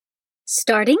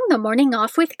Starting the morning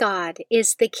off with God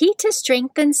is the key to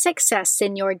strength and success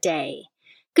in your day.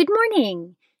 Good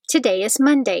morning. Today is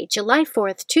Monday, July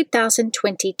 4th,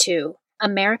 2022,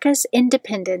 America's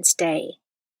Independence Day.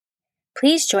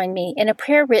 Please join me in a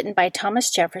prayer written by Thomas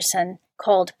Jefferson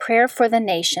called Prayer for the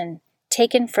Nation,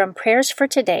 taken from Prayers for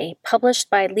Today, published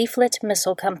by Leaflet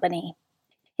Missal Company.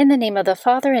 In the name of the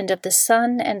Father, and of the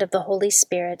Son, and of the Holy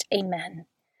Spirit. Amen.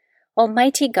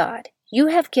 Almighty God, you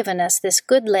have given us this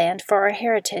good land for our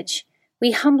heritage.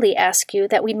 We humbly ask you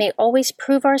that we may always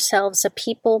prove ourselves a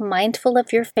people mindful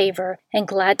of your favor and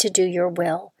glad to do your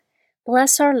will.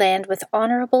 Bless our land with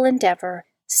honorable endeavor,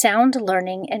 sound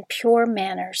learning, and pure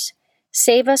manners.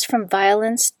 Save us from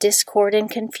violence, discord,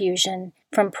 and confusion,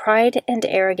 from pride and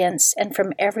arrogance, and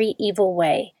from every evil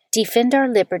way. Defend our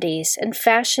liberties, and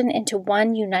fashion into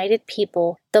one united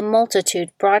people the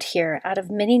multitude brought here out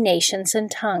of many nations and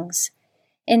tongues.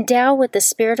 Endow with the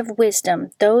spirit of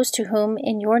wisdom those to whom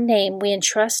in your name we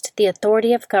entrust the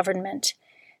authority of government,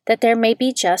 that there may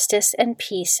be justice and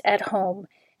peace at home,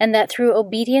 and that through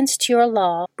obedience to your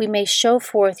law we may show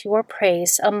forth your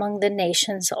praise among the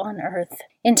nations on earth.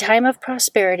 In time of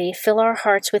prosperity, fill our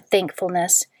hearts with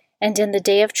thankfulness, and in the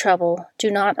day of trouble,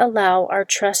 do not allow our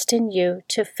trust in you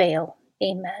to fail.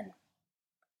 Amen.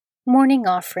 Morning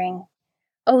Offering.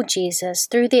 O Jesus,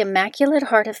 through the Immaculate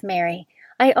Heart of Mary,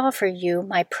 I offer you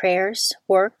my prayers,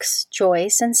 works,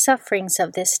 joys, and sufferings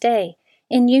of this day,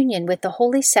 in union with the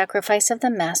holy sacrifice of the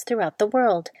Mass throughout the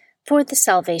world, for the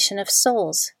salvation of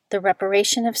souls, the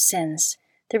reparation of sins,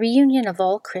 the reunion of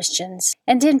all Christians,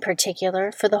 and in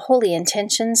particular for the holy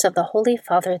intentions of the Holy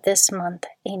Father this month.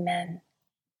 Amen.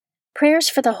 Prayers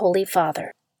for the Holy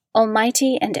Father.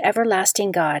 Almighty and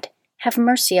everlasting God, have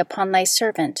mercy upon thy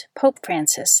servant, Pope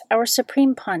Francis, our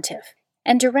Supreme Pontiff,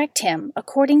 and direct him,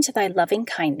 according to thy loving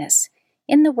kindness,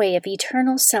 in the way of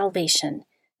eternal salvation,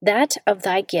 that of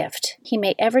thy gift he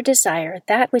may ever desire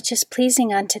that which is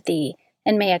pleasing unto thee,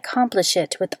 and may accomplish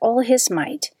it with all his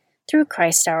might, through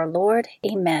Christ our Lord.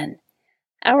 Amen.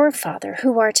 Our Father,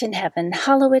 who art in heaven,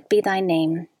 hallowed be thy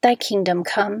name. Thy kingdom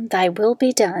come, thy will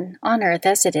be done, on earth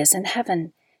as it is in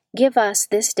heaven. Give us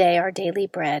this day our daily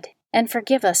bread, and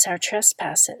forgive us our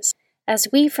trespasses, as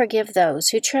we forgive those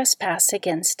who trespass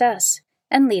against us.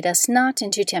 And lead us not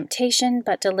into temptation,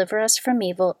 but deliver us from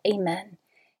evil. Amen.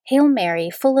 Hail Mary,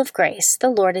 full of grace, the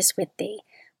Lord is with thee.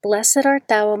 Blessed art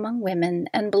thou among women,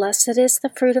 and blessed is the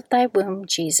fruit of thy womb,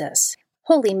 Jesus.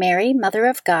 Holy Mary, Mother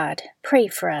of God, pray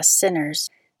for us sinners,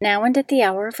 now and at the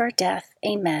hour of our death.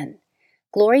 Amen.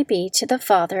 Glory be to the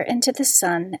Father, and to the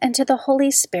Son, and to the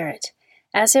Holy Spirit,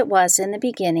 as it was in the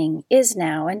beginning, is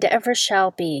now, and ever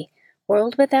shall be,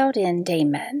 world without end.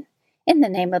 Amen. In the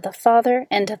name of the Father,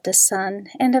 and of the Son,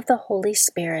 and of the Holy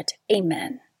Spirit.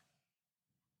 Amen.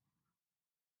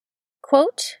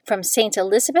 Quote from St.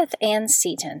 Elizabeth Ann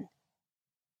Seton.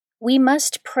 We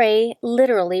must pray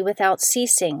literally without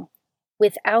ceasing,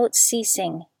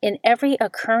 in every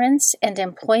occurrence and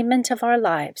employment of our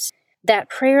lives, that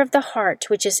prayer of the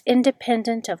heart which is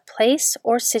independent of place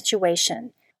or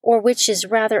situation, or which is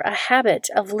rather a habit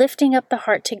of lifting up the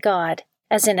heart to God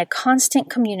as in a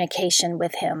constant communication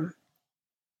with Him.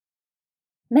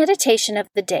 Meditation of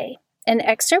the Day, an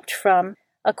excerpt from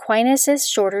Aquinas'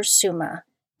 Shorter Summa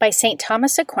by St.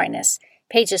 Thomas Aquinas,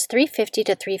 pages 350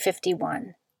 to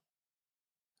 351.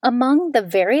 Among the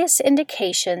various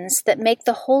indications that make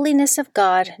the holiness of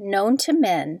God known to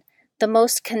men, the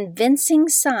most convincing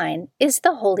sign is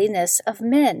the holiness of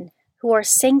men who are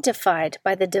sanctified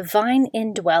by the divine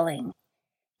indwelling.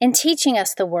 In teaching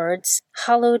us the words,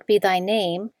 "Hallowed be thy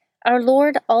name," our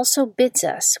Lord also bids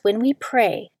us, when we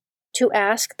pray, to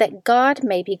ask that God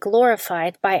may be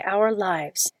glorified by our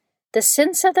lives. The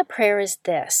sense of the prayer is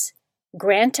this: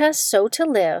 grant us so to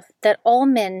live that all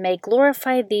men may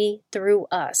glorify thee through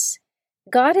us.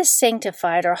 God is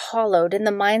sanctified or hallowed in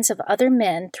the minds of other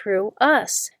men through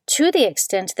us, to the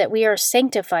extent that we are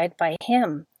sanctified by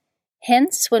Him.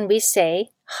 Hence, when we say,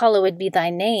 "Hallowed be thy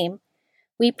name,"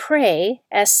 we pray,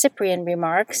 as Cyprian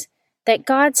remarks, that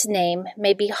God's name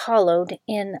may be hallowed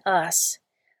in us.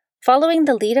 Following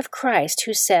the lead of Christ,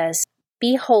 who says,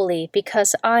 "Be holy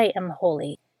because I am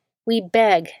holy," we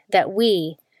beg that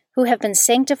we, who have been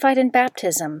sanctified in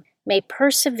baptism, may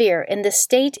persevere in the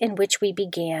state in which we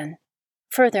began.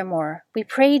 Furthermore, we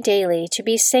pray daily to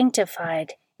be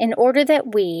sanctified, in order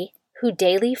that we, who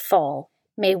daily fall,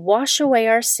 may wash away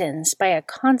our sins by a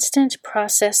constant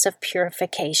process of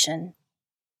purification.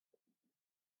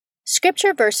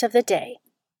 Scripture verse of the day.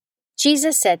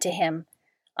 Jesus said to him,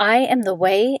 I am the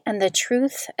way and the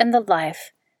truth and the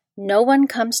life. No one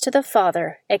comes to the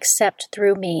Father except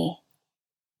through me.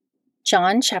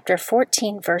 John chapter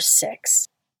 14, verse 6.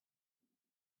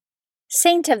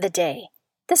 Saint of the Day.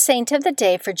 The saint of the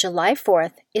day for July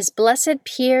 4th is Blessed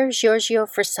Pier Giorgio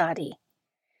Frassati.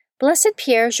 Blessed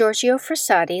Pier Giorgio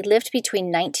Frassati lived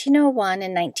between 1901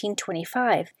 and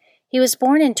 1925. He was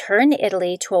born in Turin,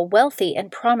 Italy, to a wealthy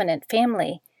and prominent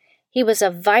family. He was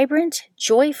a vibrant,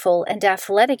 joyful, and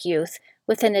athletic youth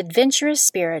with an adventurous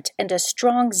spirit and a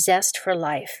strong zest for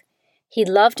life. He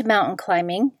loved mountain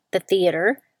climbing, the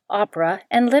theater, opera,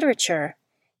 and literature.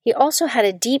 He also had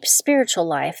a deep spiritual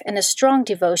life and a strong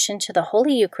devotion to the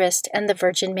Holy Eucharist and the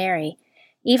Virgin Mary,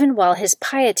 even while his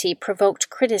piety provoked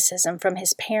criticism from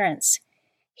his parents.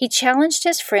 He challenged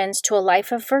his friends to a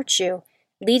life of virtue,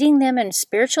 leading them in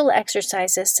spiritual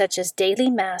exercises such as daily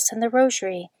Mass and the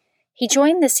Rosary. He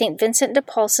joined the St. Vincent de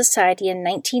Paul Society in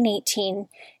 1918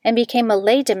 and became a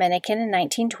lay Dominican in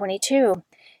 1922.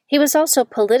 He was also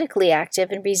politically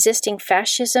active in resisting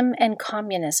fascism and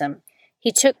communism.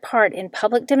 He took part in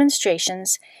public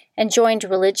demonstrations and joined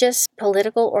religious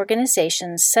political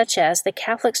organizations such as the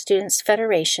Catholic Students'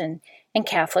 Federation and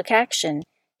Catholic Action.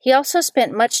 He also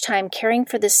spent much time caring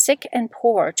for the sick and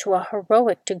poor to a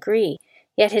heroic degree,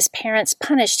 yet his parents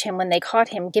punished him when they caught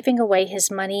him giving away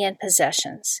his money and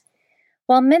possessions.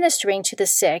 While ministering to the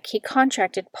sick, he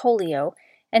contracted polio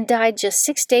and died just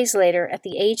 6 days later at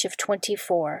the age of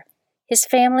 24. His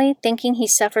family, thinking he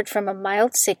suffered from a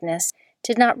mild sickness,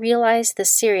 did not realize the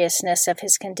seriousness of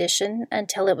his condition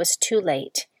until it was too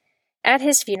late. At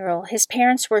his funeral, his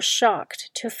parents were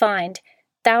shocked to find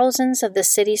thousands of the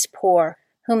city's poor,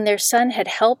 whom their son had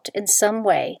helped in some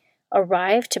way,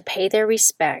 arrive to pay their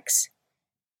respects.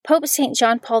 Pope St.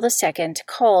 John Paul II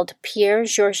called Pier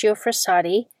Giorgio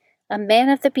Frassati a man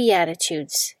of the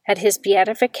Beatitudes at his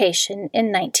beatification in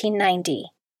 1990.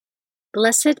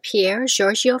 Blessed Pier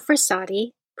Giorgio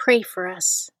Frassati, pray for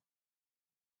us.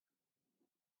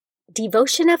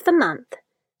 Devotion of the Month.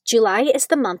 July is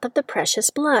the month of the precious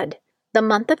blood. The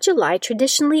month of July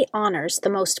traditionally honors the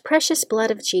most precious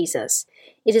blood of Jesus.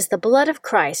 It is the blood of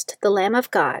Christ, the Lamb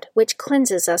of God, which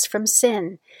cleanses us from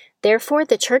sin. Therefore,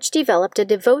 the Church developed a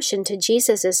devotion to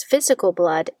Jesus' physical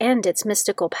blood and its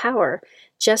mystical power,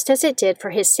 just as it did for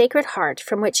his sacred heart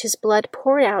from which his blood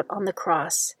poured out on the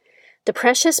cross. The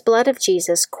precious blood of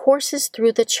Jesus courses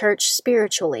through the Church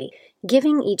spiritually,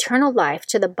 giving eternal life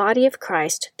to the body of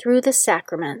Christ through the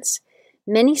sacraments.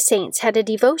 Many saints had a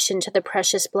devotion to the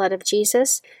precious blood of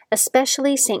Jesus,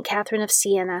 especially St. Catherine of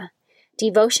Siena.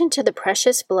 Devotion to the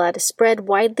precious blood spread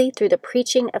widely through the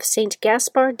preaching of St.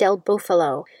 Gaspar del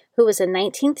Bufalo, who was a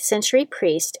 19th century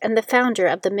priest and the founder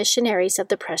of the Missionaries of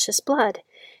the Precious Blood.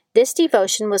 This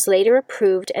devotion was later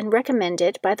approved and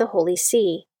recommended by the Holy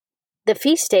See. The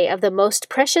feast day of the most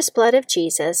precious blood of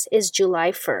Jesus is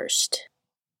July 1st.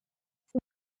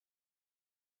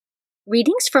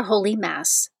 Readings for Holy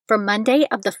Mass for Monday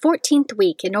of the 14th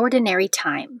week in Ordinary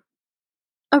Time.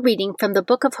 A reading from the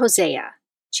book of Hosea,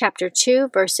 chapter 2,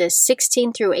 verses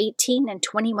 16 through 18 and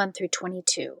 21 through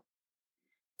 22.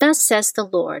 Thus says the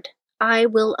Lord, I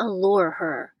will allure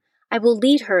her. I will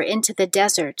lead her into the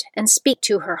desert and speak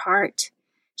to her heart.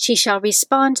 She shall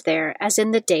respond there as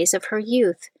in the days of her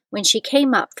youth, when she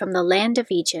came up from the land of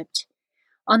Egypt.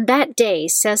 On that day,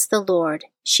 says the Lord,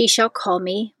 she shall call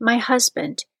me my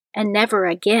husband, and never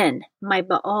again my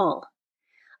Baal.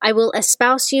 I will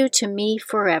espouse you to me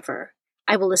forever.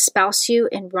 I will espouse you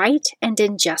in right and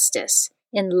in justice,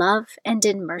 in love and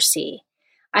in mercy.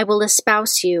 I will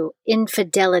espouse you in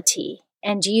fidelity,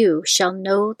 and you shall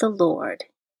know the Lord.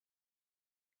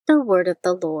 The Word of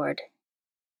the Lord.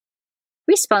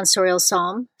 Responsorial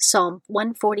Psalm, Psalm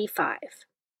 145.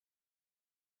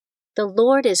 The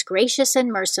Lord is gracious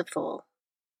and merciful.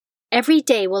 Every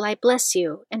day will I bless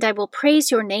you, and I will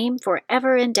praise your name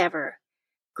forever and ever.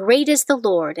 Great is the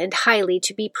Lord, and highly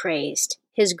to be praised.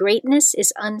 His greatness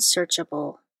is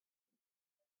unsearchable.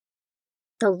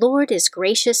 The Lord is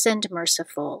gracious and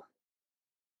merciful.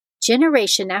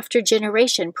 Generation after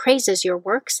generation praises your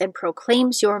works and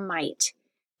proclaims your might.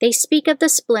 They speak of the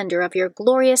splendor of your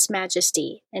glorious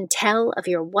majesty and tell of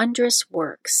your wondrous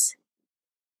works.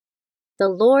 The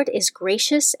Lord is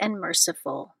gracious and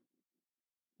merciful.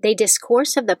 They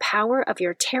discourse of the power of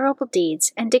your terrible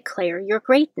deeds and declare your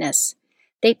greatness.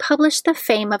 They publish the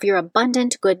fame of your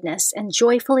abundant goodness and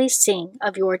joyfully sing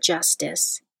of your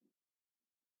justice.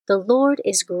 The Lord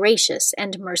is gracious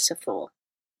and merciful.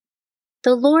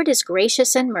 The Lord is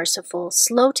gracious and merciful,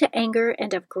 slow to anger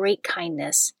and of great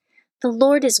kindness. The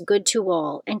Lord is good to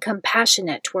all and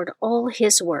compassionate toward all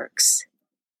his works.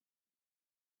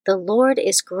 The Lord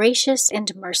is gracious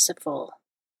and merciful.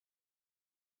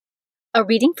 A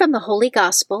reading from the Holy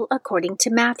Gospel according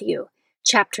to Matthew.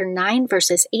 chapter 9,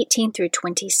 verses 18 through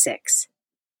 26.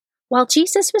 While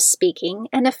Jesus was speaking,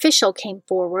 an official came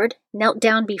forward, knelt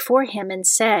down before him, and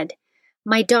said,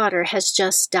 "My daughter has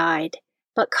just died,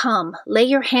 but come, lay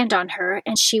your hand on her,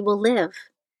 and she will live."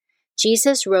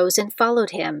 Jesus rose and followed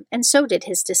him, and so did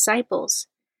his disciples.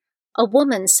 A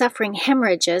woman suffering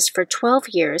hemorrhages for 12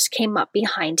 years came up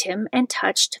behind him and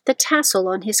touched the tassel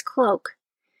on his cloak.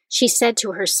 She said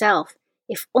to herself,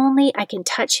 "If only I can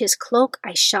touch his cloak,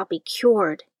 I shall be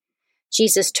cured."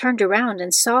 Jesus turned around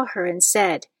and saw her and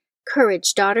said,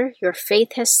 "Courage, daughter, your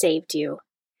faith has saved you."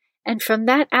 And from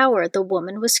that hour the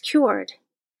woman was cured.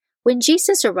 When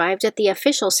Jesus arrived at the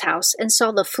official's house and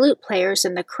saw the flute players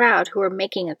and the crowd who were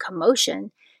making a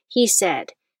commotion, he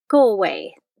said, "Go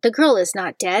away, the girl is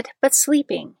not dead, but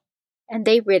sleeping." And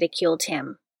they ridiculed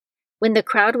him. When the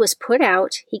crowd was put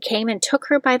out, he came and took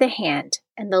her by the hand,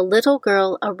 and the little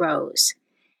girl arose.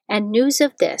 And news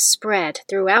of this spread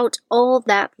throughout all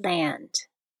that land.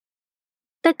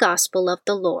 The Gospel of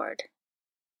the Lord.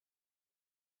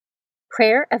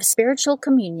 Prayer of Spiritual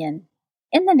Communion.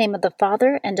 In the name of the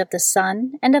Father, and of the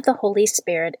Son, and of the Holy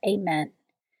Spirit. Amen.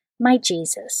 My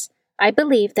Jesus, I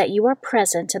believe that you are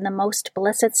present in the most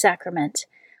blessed sacrament.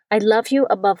 I love you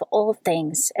above all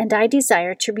things, and I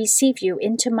desire to receive you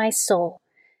into my soul.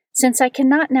 Since I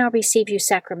cannot now receive you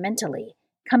sacramentally,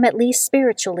 come at least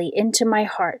spiritually into my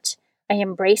heart. I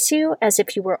embrace you as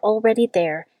if you were already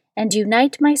there, and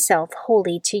unite myself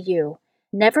wholly to you.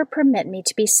 Never permit me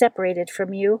to be separated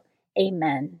from you.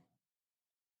 Amen.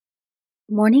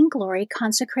 Morning Glory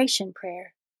Consecration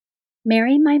Prayer.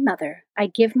 Mary, my Mother, I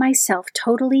give myself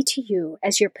totally to you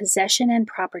as your possession and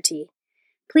property.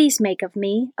 Please make of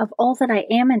me, of all that I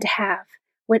am and have,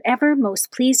 whatever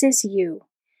most pleases you.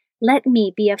 Let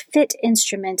me be a fit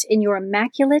instrument in your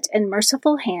immaculate and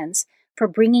merciful hands for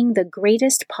bringing the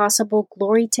greatest possible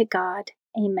glory to God.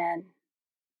 Amen.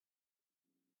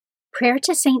 Prayer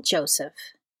to Saint Joseph.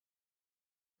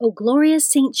 O glorious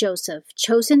Saint Joseph,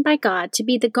 chosen by God to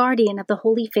be the guardian of the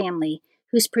Holy Family,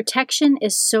 whose protection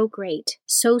is so great,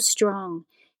 so strong,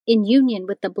 in union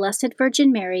with the Blessed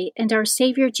Virgin Mary and our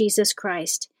Savior Jesus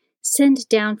Christ, send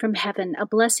down from heaven a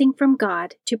blessing from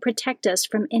God to protect us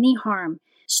from any harm,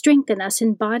 strengthen us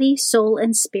in body, soul,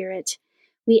 and spirit.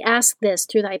 We ask this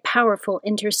through thy powerful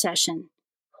intercession.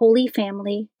 Holy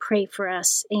Family, pray for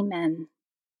us. Amen.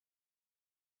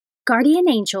 Guardian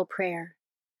Angel Prayer.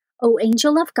 O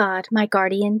angel of God, my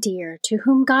guardian dear, to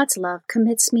whom God's love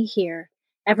commits me here,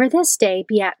 ever this day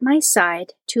be at my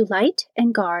side, to light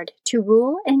and guard, to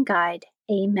rule and guide.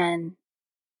 Amen.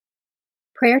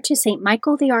 Prayer to Saint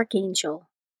Michael the Archangel.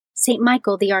 Saint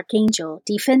Michael the Archangel,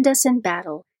 defend us in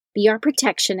battle, be our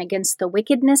protection against the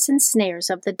wickedness and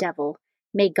snares of the devil.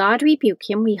 May God rebuke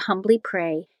him, we humbly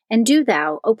pray, and do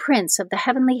thou, O Prince of the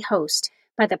heavenly host,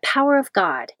 by the power of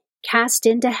God, cast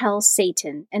into hell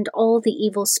Satan and all the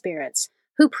evil spirits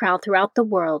who prowl throughout the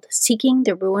world, seeking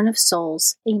the ruin of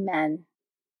souls. Amen.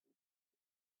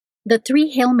 The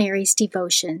Three Hail Marys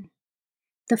Devotion.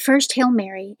 The first Hail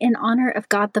Mary, in honor of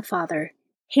God the Father.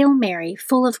 Hail Mary,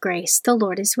 full of grace, the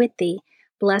Lord is with thee.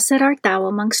 Blessed art thou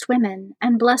amongst women,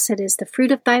 and blessed is the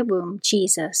fruit of thy womb,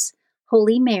 Jesus.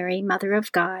 Holy Mary, Mother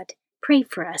of God, pray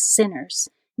for us sinners,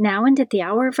 now and at the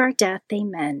hour of our death.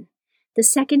 Amen. The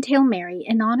second Hail Mary,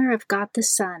 in honor of God the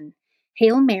Son.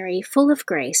 Hail Mary, full of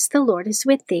grace, the Lord is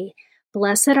with thee.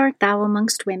 Blessed art thou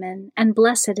amongst women, and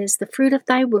blessed is the fruit of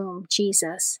thy womb,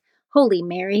 Jesus. Holy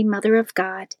Mary, Mother of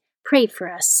God, pray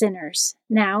for us sinners,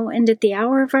 now and at the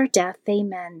hour of our death.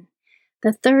 Amen.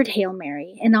 The third Hail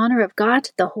Mary, in honor of God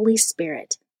the Holy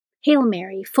Spirit. Hail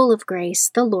Mary, full of grace,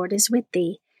 the Lord is with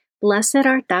thee. Blessed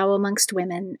art thou amongst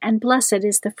women, and blessed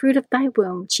is the fruit of thy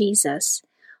womb, Jesus.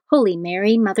 Holy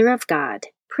Mary, Mother of God,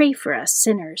 pray for us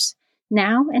sinners,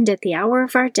 now and at the hour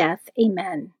of our death.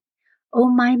 Amen. O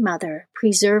my Mother,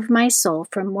 preserve my soul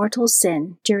from mortal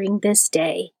sin during this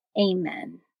day.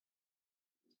 Amen.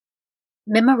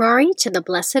 Memorare to the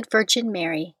Blessed Virgin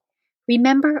Mary.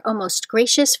 Remember, O most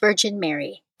gracious Virgin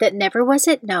Mary, that never was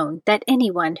it known that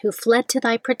anyone who fled to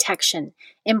thy protection,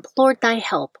 implored thy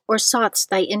help, or sought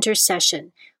thy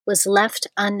intercession, was left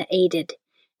unaided.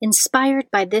 Inspired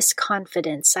by this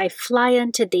confidence, I fly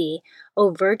unto thee, O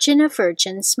Virgin of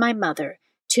Virgins, my Mother.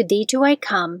 To thee do I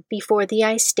come, before thee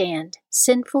I stand,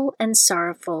 sinful and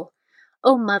sorrowful.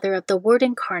 O Mother of the Word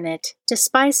incarnate,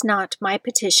 despise not my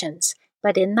petitions,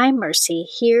 but in thy mercy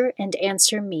hear and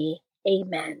answer me.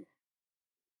 Amen.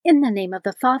 In the name of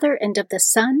the Father, and of the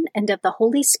Son, and of the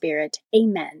Holy Spirit.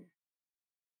 Amen.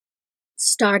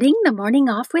 Starting the morning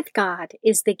off with God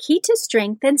is the key to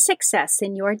strength and success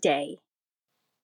in your day.